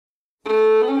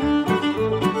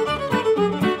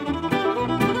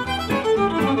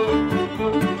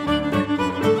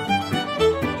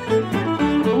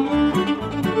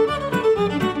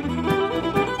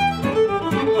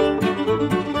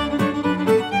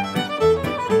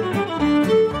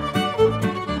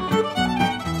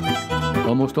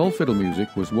Almost all fiddle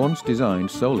music was once designed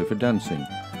solely for dancing.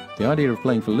 The idea of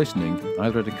playing for listening,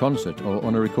 either at a concert or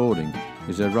on a recording,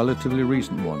 is a relatively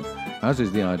recent one, as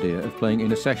is the idea of playing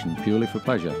in a session purely for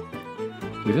pleasure.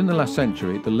 Within the last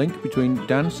century, the link between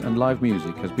dance and live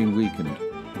music has been weakened.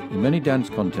 In many dance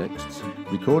contexts,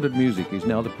 recorded music is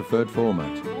now the preferred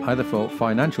format, either for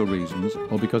financial reasons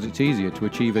or because it's easier to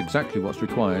achieve exactly what's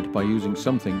required by using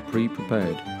something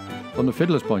pre-prepared. From the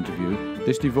fiddler's point of view,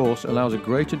 this divorce allows a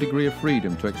greater degree of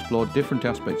freedom to explore different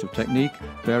aspects of technique,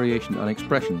 variation and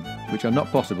expression, which are not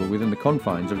possible within the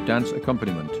confines of dance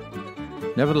accompaniment.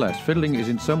 Nevertheless, fiddling is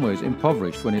in some ways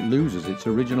impoverished when it loses its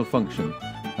original function,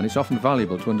 and it's often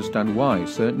valuable to understand why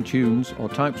certain tunes or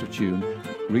types of tune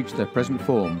reach their present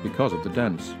form because of the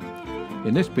dance.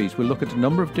 In this piece, we'll look at a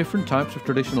number of different types of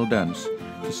traditional dance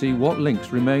to see what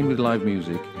links remain with live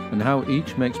music and how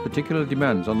each makes particular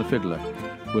demands on the fiddler.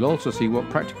 We'll also see what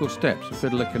practical steps a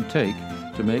fiddler can take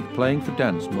to make playing for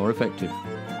dance more effective.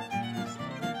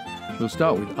 We'll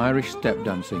start with Irish step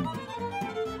dancing.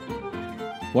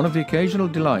 One of the occasional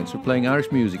delights of playing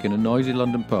Irish music in a noisy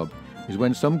London pub is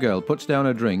when some girl puts down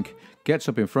her drink, gets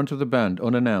up in front of the band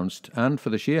unannounced and, for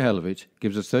the sheer hell of it,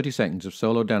 gives us 30 seconds of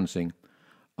solo dancing.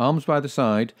 Arms by the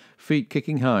side, feet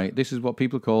kicking high, this is what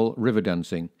people call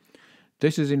Riverdancing.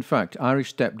 This is in fact Irish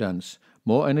step dance,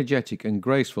 more energetic and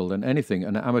graceful than anything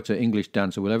an amateur English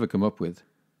dancer will ever come up with.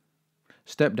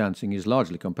 Step dancing is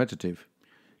largely competitive.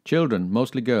 Children,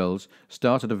 mostly girls,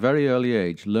 start at a very early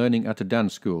age learning at a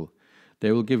dance school.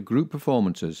 They will give group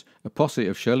performances, a posse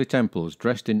of Shirley Temples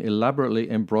dressed in elaborately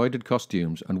embroidered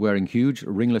costumes and wearing huge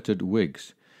ringleted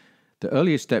wigs. The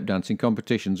earliest step dancing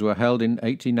competitions were held in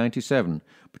 1897,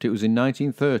 but it was in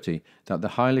 1930 that the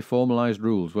highly formalised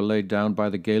rules were laid down by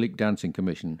the Gaelic Dancing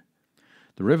Commission.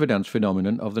 The Riverdance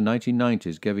phenomenon of the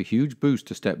 1990s gave a huge boost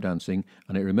to step dancing,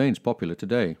 and it remains popular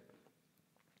today.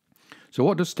 So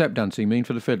what does step dancing mean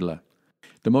for the fiddler?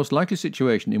 The most likely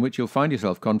situation in which you'll find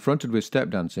yourself confronted with step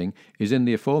dancing is in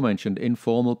the aforementioned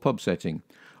informal pub setting,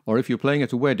 or if you're playing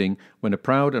at a wedding when a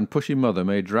proud and pushy mother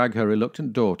may drag her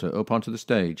reluctant daughter up onto the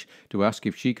stage to ask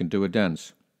if she can do a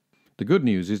dance. The good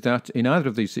news is that in either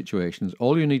of these situations,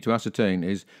 all you need to ascertain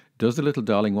is, does the little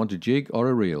darling want a jig or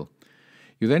a reel?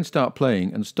 You then start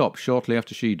playing and stop shortly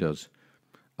after she does.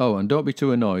 Oh, and don't be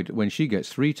too annoyed when she gets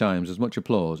 3 times as much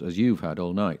applause as you've had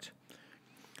all night.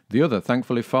 The other,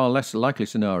 thankfully far less likely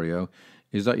scenario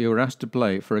is that you are asked to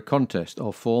play for a contest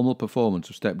or formal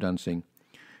performance of step dancing.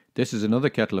 This is another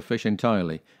kettle of fish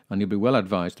entirely, and you'll be well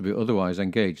advised to be otherwise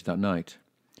engaged that night.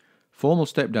 Formal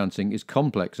step dancing is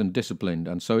complex and disciplined,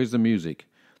 and so is the music.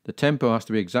 The tempo has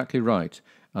to be exactly right,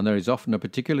 and there is often a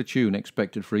particular tune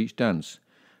expected for each dance.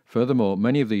 Furthermore,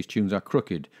 many of these tunes are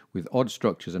crooked, with odd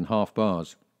structures and half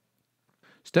bars.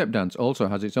 Step dance also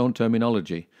has its own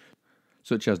terminology,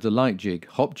 such as the light jig,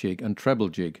 hop jig and treble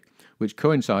jig, which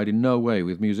coincide in no way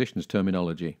with musicians'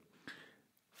 terminology.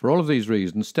 For all of these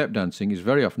reasons, step dancing is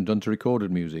very often done to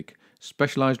recorded music.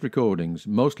 Specialised recordings,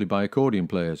 mostly by accordion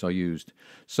players, are used,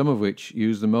 some of which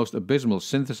use the most abysmal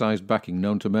synthesised backing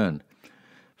known to man.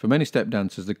 For many step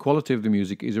dancers, the quality of the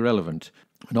music is irrelevant,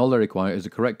 and all they require is the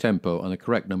correct tempo and the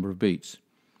correct number of beats.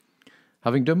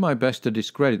 Having done my best to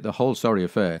discredit the whole sorry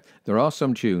affair, there are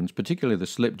some tunes, particularly the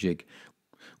slip jig,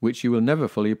 which you will never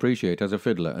fully appreciate as a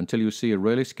fiddler until you see a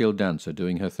really skilled dancer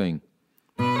doing her thing.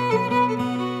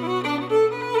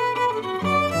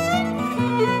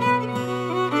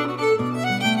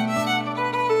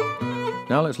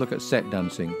 Now let's look at set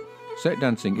dancing. Set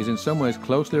dancing is in some ways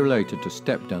closely related to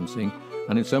step dancing,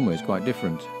 and in some ways quite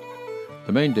different.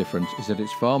 The main difference is that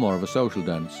it's far more of a social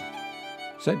dance.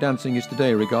 Set dancing is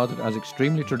today regarded as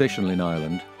extremely traditional in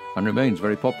Ireland and remains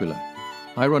very popular.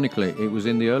 Ironically, it was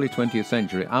in the early 20th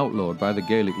century outlawed by the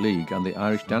Gaelic League and the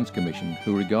Irish Dance Commission,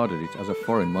 who regarded it as a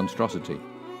foreign monstrosity.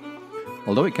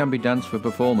 Although it can be danced for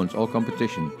performance or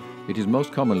competition, it is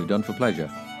most commonly done for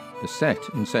pleasure. The set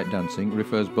in set dancing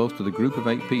refers both to the group of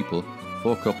 8 people,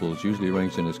 4 couples usually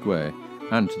arranged in a square,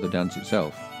 and to the dance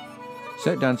itself.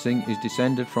 Set dancing is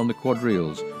descended from the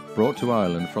quadrilles brought to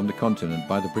Ireland from the continent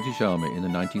by the British Army in the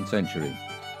 19th century.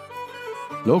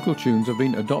 Local tunes have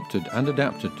been adopted and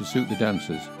adapted to suit the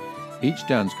dancers. Each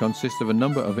dance consists of a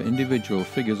number of individual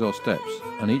figures or steps,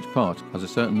 and each part has a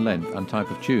certain length and type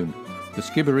of tune. The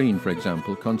skibbereen, for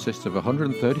example, consists of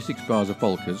 136 bars of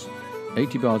polkas,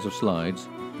 80 bars of slides,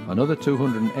 another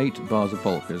 208 bars of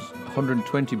polkas,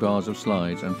 120 bars of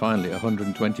slides, and finally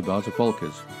 120 bars of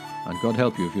polkas. And God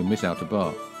help you if you miss out a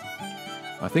bar.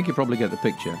 I think you probably get the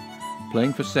picture.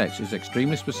 Playing for sets is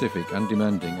extremely specific and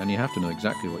demanding, and you have to know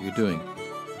exactly what you're doing.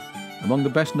 Among the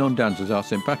best known dances are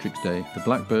St Patrick's Day, the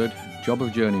Blackbird, Job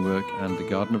of Journey Work and the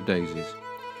Garden of Daisies.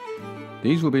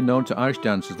 These will be known to Irish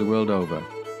dancers the world over.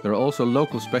 There are also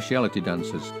local speciality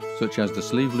dances, such as the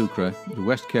Ceilidh Lucra, the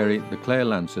West Kerry, the Clare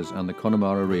Lancers and the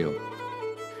Connemara Reel.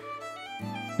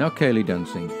 Now Ceilidh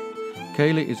dancing.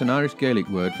 Ceilidh is an Irish Gaelic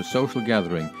word for social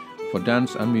gathering, for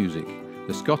dance and music.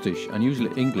 The Scottish and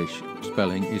usually English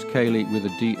spelling is Ceilidh with a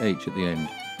DH at the end.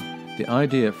 The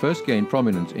idea first gained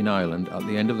prominence in Ireland at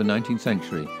the end of the 19th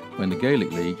century when the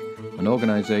Gaelic League, an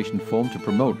organisation formed to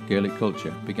promote Gaelic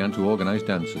culture, began to organise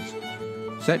dances.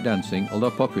 Set dancing,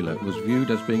 although popular, was viewed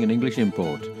as being an English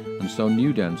import, and so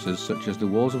new dances such as the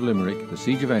Walls of Limerick, the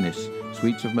Siege of Ennis,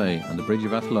 Sweets of May and the Bridge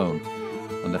of Athlone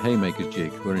and the Haymaker's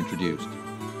Jig were introduced.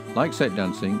 Like set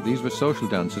dancing, these were social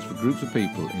dances for groups of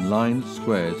people in lines,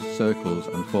 squares, circles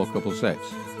and four-couple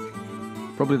sets.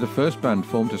 Probably the first band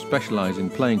formed to specialise in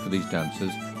playing for these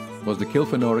dances was the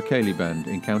Kilfenora Ceilidh Band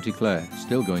in County Clare,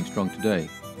 still going strong today.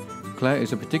 Clare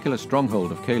is a particular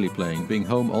stronghold of Ceilidh playing, being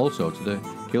home also to the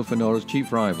Kilfenora's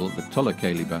chief rival, the Tulla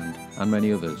Ceilidh Band, and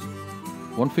many others.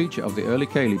 One feature of the early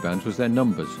Ceilidh bands was their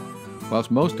numbers.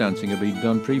 Whilst most dancing had been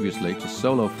done previously to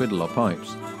solo fiddle or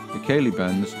pipes, the Ceilidh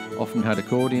bands often had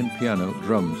accordion, piano,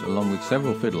 drums, along with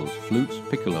several fiddles, flutes,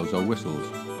 piccolos or whistles.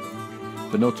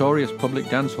 The notorious Public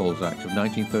Dance Halls Act of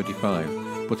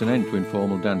 1935 put an end to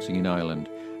informal dancing in Ireland,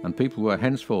 and people were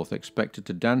henceforth expected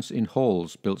to dance in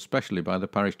halls built specially by the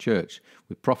parish church,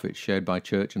 with profits shared by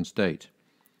church and state.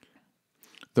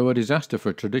 Though a disaster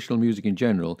for traditional music in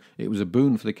general, it was a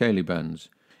boon for the Ceilidh bands.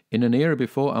 In an era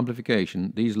before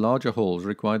amplification, these larger halls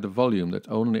required the volume that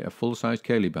only a full-sized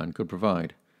Ceilidh band could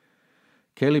provide.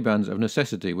 Ceilidh bands of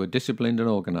necessity were disciplined and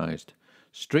organised.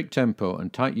 Strict tempo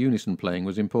and tight unison playing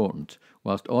was important,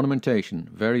 whilst ornamentation,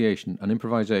 variation and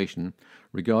improvisation,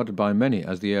 regarded by many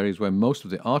as the areas where most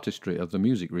of the artistry of the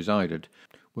music resided,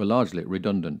 were largely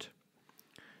redundant.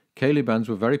 Ceilidh bands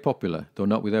were very popular, though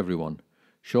not with everyone.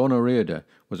 Sean O'Riordan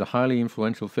was a highly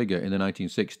influential figure in the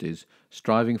 1960s,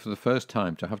 striving for the first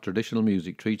time to have traditional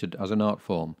music treated as an art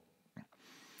form.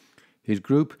 His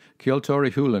group,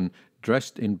 Ceoltóirí Hulan,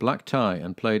 dressed in black tie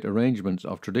and played arrangements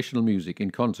of traditional music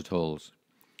in concert halls.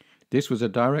 This was a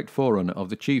direct forerunner of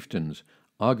the Chieftains,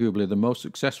 arguably the most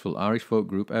successful Irish folk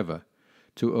group ever.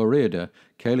 To O'Riordan,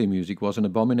 Ceilidh music was an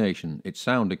abomination, its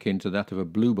sound akin to that of a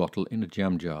blue bottle in a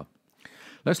jam jar.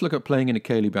 Let's look at playing in a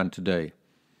Ceilidh band today.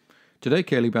 Today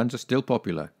Ceilidh bands are still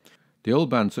popular. The old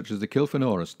bands such as the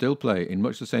Kilfenora still play in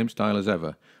much the same style as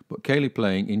ever, but Ceilidh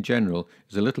playing in general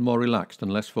is a little more relaxed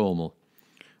and less formal.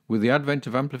 With the advent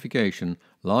of amplification,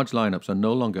 large lineups are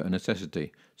no longer a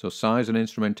necessity, so size and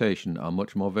instrumentation are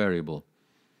much more variable.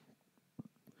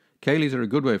 Ceilidhs are a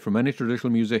good way for many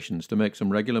traditional musicians to make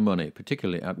some regular money,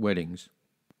 particularly at weddings.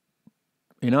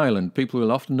 In Ireland, people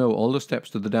will often know all the steps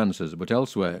to the dances, but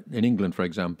elsewhere, in England for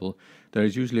example, there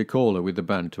is usually a caller with the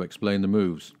band to explain the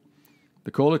moves.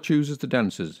 The caller chooses the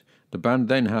dancers. The band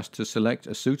then has to select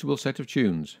a suitable set of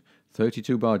tunes,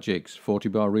 32-bar jigs,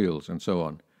 40-bar reels, and so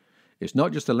on. It's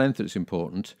not just the length that's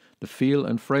important, the feel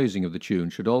and phrasing of the tune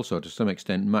should also to some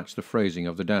extent match the phrasing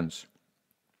of the dance.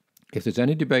 If there's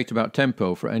any debate about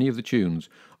tempo for any of the tunes,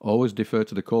 always defer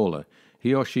to the caller.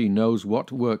 He or she knows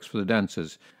what works for the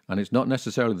dancers, and it's not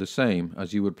necessarily the same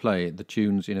as you would play the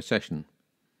tunes in a session.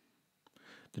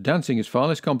 The dancing is far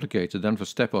less complicated than for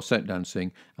step or set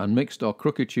dancing, and mixed or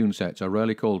crooked tune sets are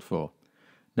rarely called for.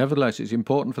 Nevertheless, it's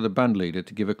important for the band leader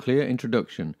to give a clear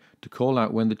introduction, to call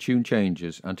out when the tune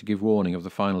changes, and to give warning of the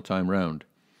final time round.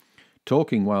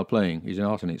 Talking while playing is an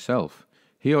art in itself.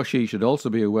 He or she should also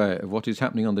be aware of what is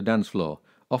happening on the dance floor.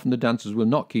 Often the dancers will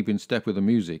not keep in step with the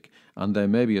music, and there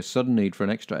may be a sudden need for an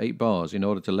extra 8 bars in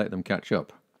order to let them catch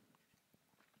up.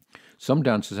 Some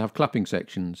dancers have clapping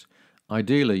sections.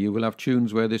 Ideally, you will have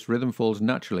tunes where this rhythm falls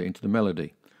naturally into the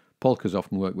melody. Polkas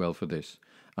often work well for this,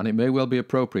 and it may well be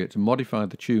appropriate to modify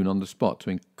the tune on the spot to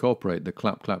incorporate the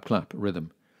clap, clap, clap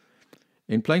rhythm.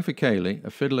 In playing for Ceilidh, a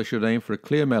fiddler should aim for a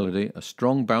clear melody, a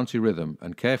strong bouncy rhythm,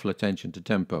 and careful attention to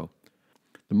tempo.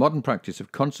 The modern practice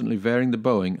of constantly varying the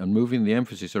bowing and moving the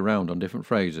emphasis around on different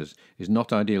phrases is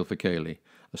not ideal for Ceilidh.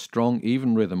 A strong,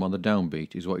 even rhythm on the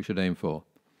downbeat is what you should aim for.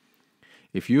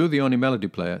 If you are the only melody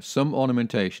player, some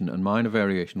ornamentation and minor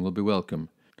variation will be welcome.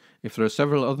 If there are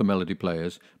several other melody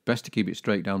players, best to keep it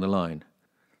straight down the line.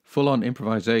 Full-on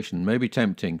improvisation may be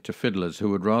tempting to fiddlers who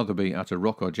would rather be at a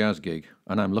rock or jazz gig,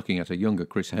 and I'm looking at a younger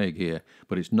Chris Haigh here,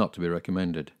 but it's not to be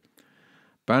recommended.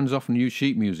 Bands often use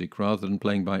sheet music rather than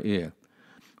playing by ear.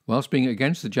 Whilst being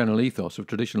against the general ethos of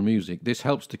traditional music, this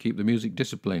helps to keep the music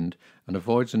disciplined and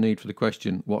avoids the need for the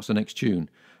question, what's the next tune,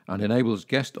 and enables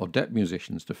guest or depth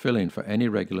musicians to fill in for any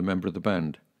regular member of the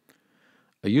band.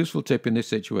 A useful tip in this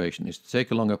situation is to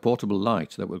take along a portable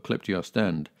light that will clip to your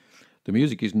stand. The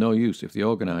music is no use if the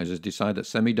organisers decide that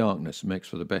semi-darkness makes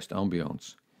for the best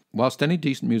ambience. Whilst any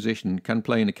decent musician can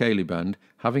play in a Ceilidh band,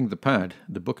 having the pad,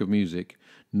 the book of music,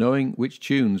 knowing which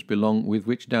tunes belong with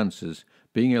which dancers,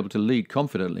 being able to lead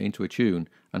confidently into a tune,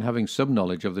 and having some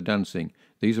knowledge of the dancing,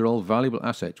 these are all valuable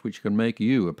assets which can make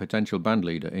you a potential band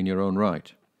leader in your own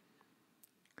right.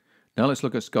 Now let's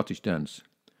look at Scottish dance.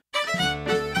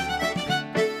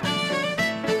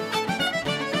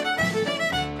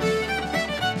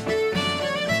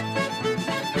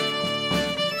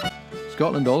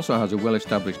 Scotland also has a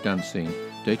well-established dance scene,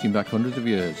 dating back hundreds of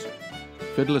years.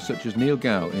 Fiddlers such as Neil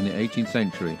Gow in the 18th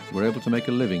century were able to make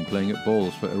a living playing at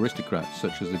balls for aristocrats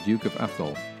such as the Duke of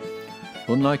Atholl.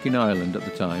 Unlike in Ireland at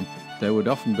the time, there would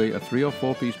often be a 3 or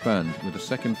 4 piece band with a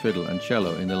second fiddle and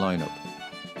cello in the lineup.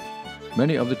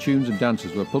 Many of the tunes and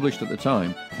dances were published at the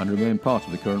time and remain part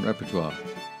of the current repertoire.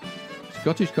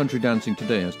 Scottish country dancing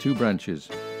today has 2 branches.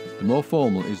 The more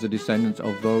formal is the descendant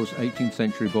of those 18th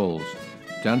century balls.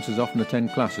 Dancers often attend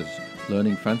classes,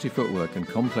 learning fancy footwork and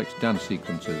complex dance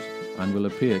sequences, and will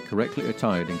appear correctly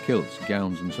attired in kilts,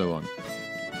 gowns and so on.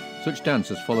 Such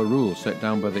dancers follow rules set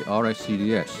down by the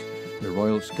RSCDS, the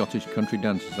Royal Scottish Country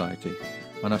Dance Society,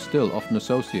 and are still often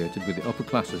associated with the upper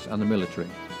classes and the military.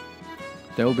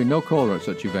 There will be no caller at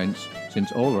such events,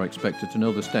 since all are expected to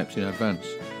know the steps in advance.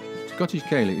 Scottish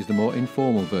Ceilidh is the more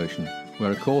informal version,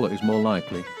 where a caller is more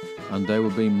likely, and there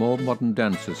will be more modern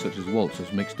dances such as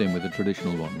waltzes mixed in with the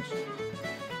traditional ones.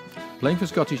 Playing for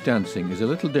Scottish dancing is a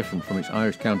little different from its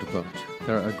Irish counterpart.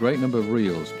 There are a great number of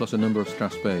reels plus a number of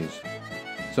strathspeys.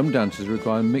 Some dances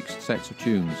require mixed sets of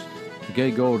tunes. The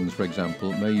Gay Gordons, for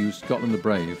example, may use Scotland the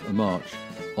Brave, a march,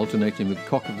 alternating with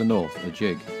Cock of the North, a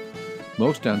jig.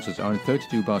 Most dances are in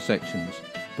 32-bar sections,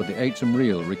 but the 8-some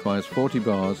reel requires 40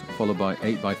 bars followed by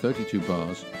 8 by 32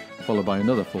 bars, followed by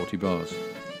another 40 bars.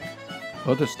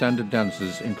 Other standard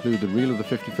dances include the Reel of the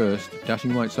 51st,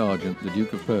 Dashing White Sergeant, the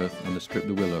Duke of Perth and the Strip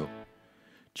the Willow.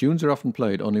 Tunes are often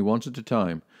played only once at a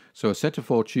time, so a set of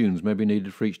 4 tunes may be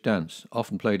needed for each dance,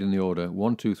 often played in the order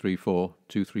 1, 2, 3, 4,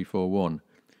 2, 3, 4, 1.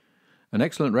 An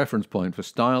excellent reference point for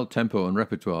style, tempo and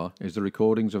repertoire is the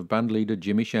recordings of bandleader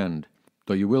Jimmy Shand,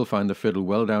 though you will find the fiddle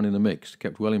well down in the mix,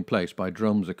 kept well in place by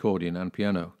drums, accordion and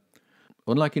piano.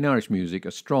 Unlike in Irish music,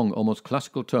 a strong, almost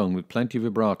classical tone with plenty of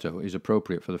vibrato is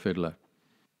appropriate for the fiddler.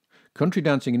 Country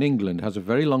dancing in England has a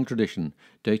very long tradition,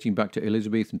 dating back to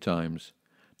Elizabethan times.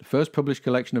 The first published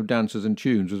collection of dances and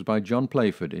tunes was by John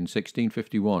Playford in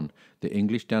 1651, the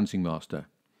English dancing master.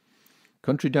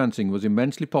 Country dancing was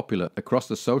immensely popular across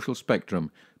the social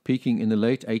spectrum, peaking in the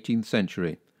late 18th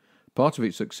century. Part of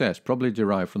its success probably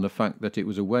derived from the fact that it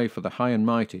was a way for the high and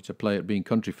mighty to play at being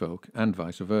country folk, and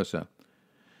vice versa.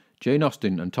 Jane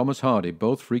Austen and Thomas Hardy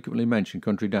both frequently mention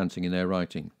country dancing in their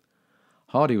writing.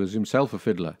 Hardy was himself a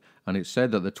fiddler, and it's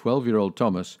said that the 12-year-old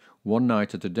Thomas, one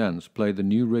night at a dance, played the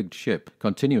new-rigged ship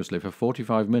continuously for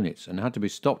 45 minutes and had to be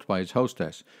stopped by his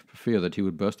hostess for fear that he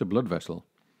would burst a blood vessel.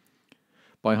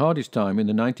 By Hardy's time in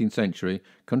the 19th century,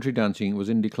 country dancing was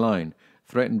in decline,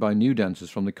 threatened by new dances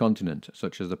from the continent,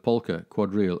 such as the polka,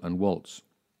 quadrille and waltz.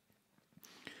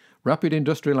 Rapid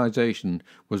industrialisation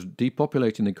was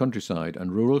depopulating the countryside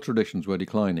and rural traditions were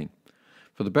declining.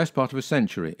 For the best part of a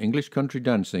century, English country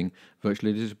dancing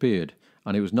virtually disappeared,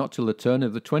 and it was not till the turn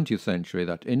of the 20th century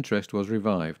that interest was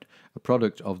revived, a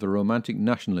product of the romantic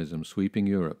nationalism sweeping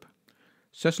Europe.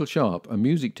 Cecil Sharp, a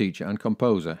music teacher and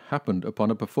composer, happened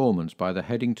upon a performance by the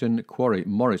Headington Quarry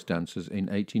Morris dancers in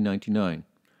 1899.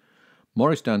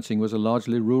 Morris dancing was a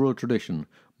largely rural tradition,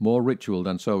 more ritual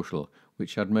than social,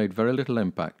 which had made very little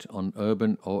impact on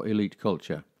urban or elite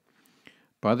culture.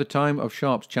 By the time of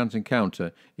Sharp's chance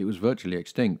encounter, it was virtually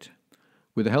extinct.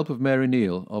 With the help of Mary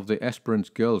Neal of the Esperance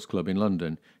Girls' Club in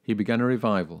London, he began a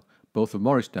revival, both of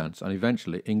Morris dance and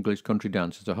eventually English country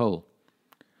dance as a whole.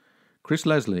 Chris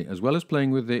Leslie, as well as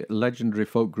playing with the legendary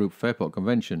folk group Fairport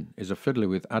Convention, is a fiddler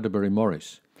with Adderbury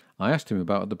Morris. I asked him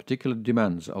about the particular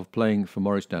demands of playing for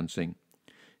Morris dancing.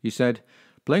 He said,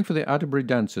 "Playing for the Adderbury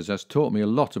dancers has taught me a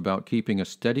lot about keeping a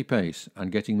steady pace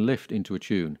and getting lift into a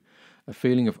tune, a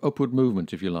feeling of upward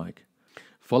movement if you like.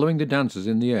 Following the dancers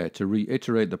in the air to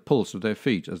reiterate the pulse of their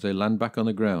feet as they land back on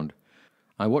the ground.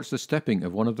 I watch the stepping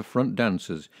of one of the front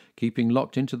dancers, keeping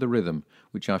locked into the rhythm,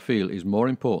 which I feel is more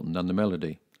important than the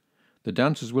melody. The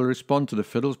dancers will respond to the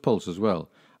fiddle's pulse as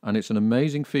well, and it's an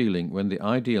amazing feeling when the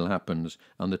ideal happens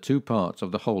and the two parts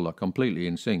of the whole are completely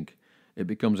in sync. It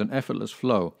becomes an effortless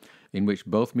flow in which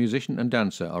both musician and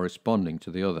dancer are responding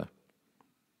to the other."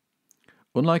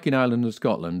 Unlike in Ireland and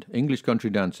Scotland, English country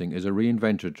dancing is a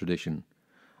reinvented tradition.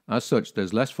 As such,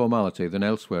 there's less formality than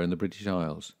elsewhere in the British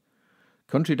Isles.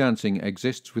 Country dancing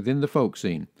exists within the folk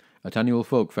scene, at annual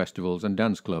folk festivals and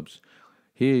dance clubs.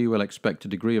 Here you will expect a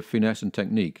degree of finesse and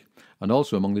technique, and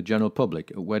also among the general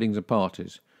public at weddings and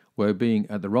parties, where being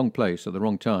at the wrong place at the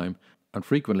wrong time, and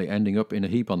frequently ending up in a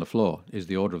heap on the floor, is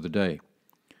the order of the day.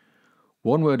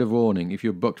 One word of warning if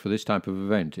you're booked for this type of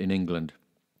event in England.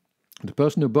 The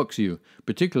person who books you,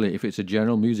 particularly if it's a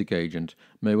general music agent,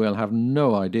 may well have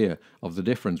no idea of the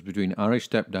difference between Irish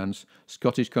step dance,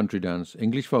 Scottish country dance,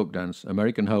 English folk dance,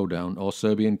 American hoedown, or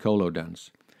Serbian kolo dance.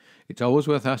 It's always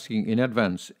worth asking in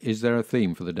advance, is there a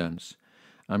theme for the dance?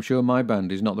 I'm sure my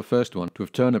band is not the first one to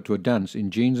have turned up to a dance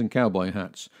in jeans and cowboy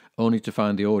hats, only to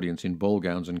find the audience in ball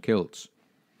gowns and kilts.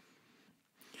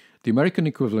 The American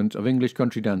equivalent of English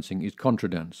country dancing is Contra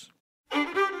Dance.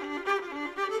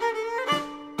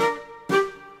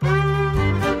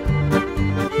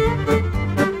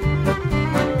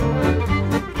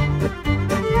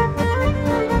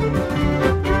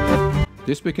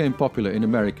 This became popular in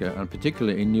America and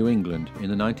particularly in New England in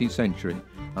the 19th century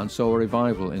and saw a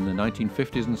revival in the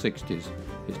 1950s and 60s.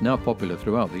 It's now popular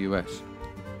throughout the US.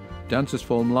 Dancers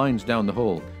form lines down the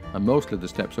hall and mostly the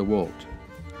steps are walked.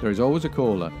 There is always a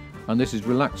caller, and this is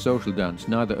relaxed social dance,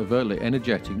 neither overtly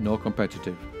energetic nor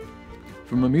competitive.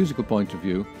 From a musical point of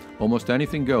view, almost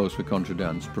anything goes for Contra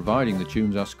Dance, providing the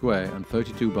tunes are square and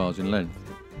 32 bars in length.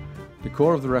 The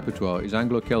core of the repertoire is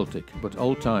Anglo-Celtic, but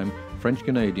old-time,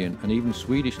 French-Canadian and even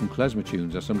Swedish and klezmer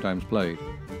tunes are sometimes played.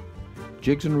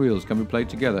 Jigs and reels can be played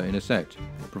together in a set,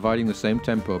 providing the same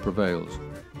tempo prevails.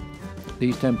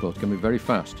 These tempos can be very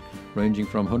fast, ranging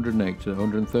from 108 to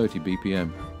 130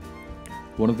 BPM.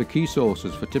 One of the key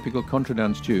sources for typical Contra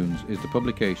Dance tunes is the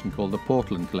publication called the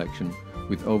Portland Collection,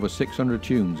 with over 600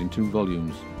 tunes in 2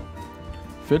 volumes.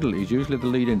 Fiddle is usually the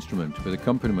lead instrument, with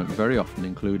accompaniment very often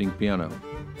including piano.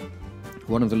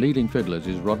 One of the leading fiddlers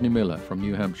is Rodney Miller from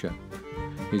New Hampshire.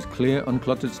 His clear,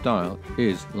 uncluttered style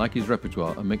is, like his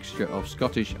repertoire, a mixture of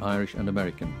Scottish, Irish and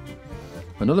American.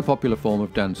 Another popular form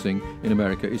of dancing in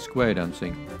America is square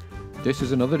dancing. This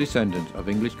is another descendant of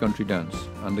English country dance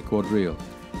and the quadrille.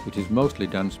 It is mostly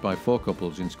danced by 4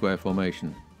 couples in square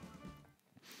formation.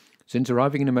 Since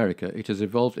arriving in America, it has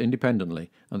evolved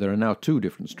independently and there are now 2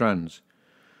 different strands.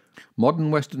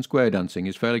 Modern Western square dancing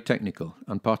is fairly technical,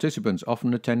 and participants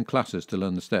often attend classes to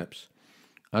learn the steps.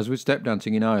 As with step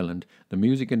dancing in Ireland, the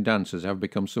music and dancers have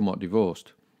become somewhat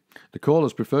divorced. The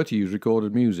callers prefer to use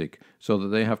recorded music so that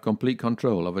they have complete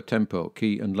control over tempo,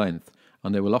 key and length,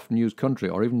 and they will often use country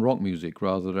or even rock music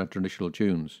rather than traditional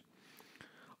tunes.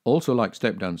 Also, like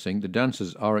step dancing, the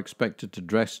dancers are expected to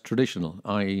dress traditional,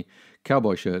 i.e.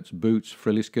 cowboy shirts, boots,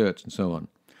 frilly skirts and so on.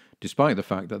 Despite the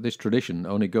fact that this tradition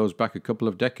only goes back a couple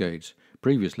of decades,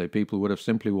 previously people would have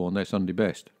simply worn their Sunday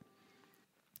best.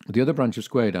 The other branch of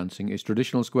square dancing is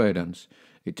traditional square dance.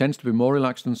 It tends to be more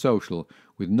relaxed and social,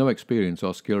 with no experience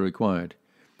or skill required.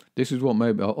 This is what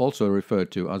may be also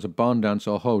referred to as a barn dance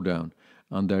or hoedown,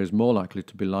 and there is more likely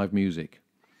to be live music.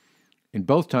 In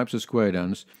both types of square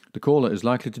dance, the caller is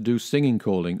likely to do singing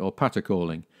calling or patter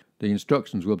calling. The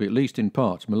instructions will be at least in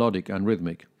part melodic and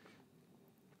rhythmic.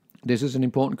 This is an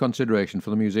important consideration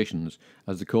for the musicians,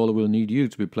 as the caller will need you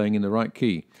to be playing in the right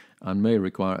key and may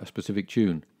require a specific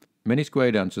tune. Many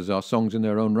square dances are songs in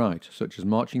their own right, such as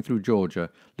Marching Through Georgia,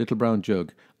 Little Brown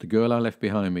Jug, The Girl I Left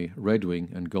Behind Me, Red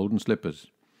Wing and Golden Slippers.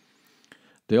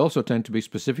 They also tend to be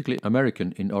specifically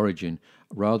American in origin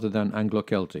rather than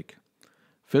Anglo-Celtic.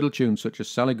 Fiddle tunes such as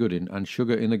Sally Goodin and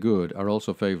Sugar in the Gourd are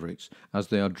also favourites, as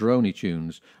they are drony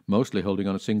tunes, mostly holding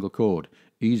on a single chord,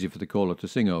 easy for the caller to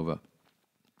sing over.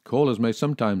 Callers may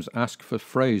sometimes ask for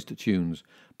phrased tunes.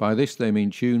 By this they mean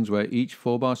tunes where each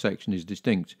 4-bar section is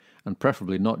distinct and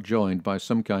preferably not joined by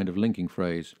some kind of linking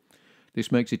phrase.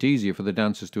 This makes it easier for the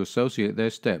dancers to associate their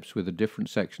steps with the different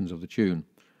sections of the tune.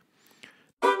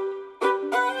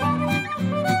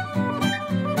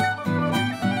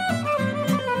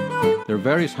 There are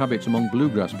various habits among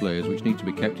bluegrass players which need to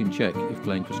be kept in check if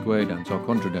playing for square dance or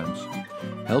contra dance.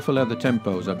 Hell for leather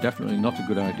tempos are definitely not a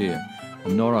good idea,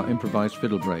 and nor are improvised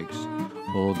fiddle breaks,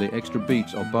 or the extra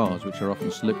beats or bars which are often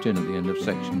slipped in at the end of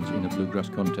sections in a bluegrass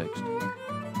context.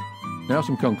 Now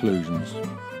some conclusions.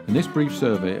 In this brief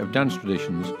survey of dance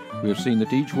traditions, we have seen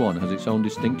that each one has its own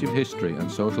distinctive history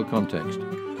and social context,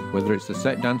 whether it's the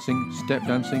set dancing, step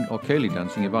dancing or Ceilidh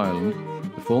dancing of Ireland,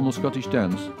 the formal Scottish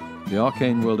dance, the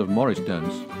arcane world of Morris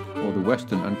dance, or the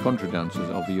Western and contra dances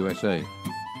of the USA.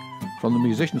 From the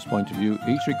musician's point of view,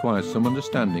 each requires some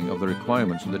understanding of the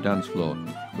requirements of the dance floor,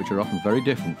 which are often very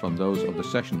different from those of the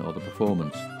session or the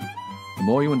performance. The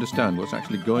more you understand what's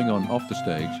actually going on off the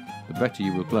stage, the better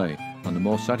you will play, and the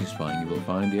more satisfying you will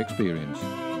find the experience.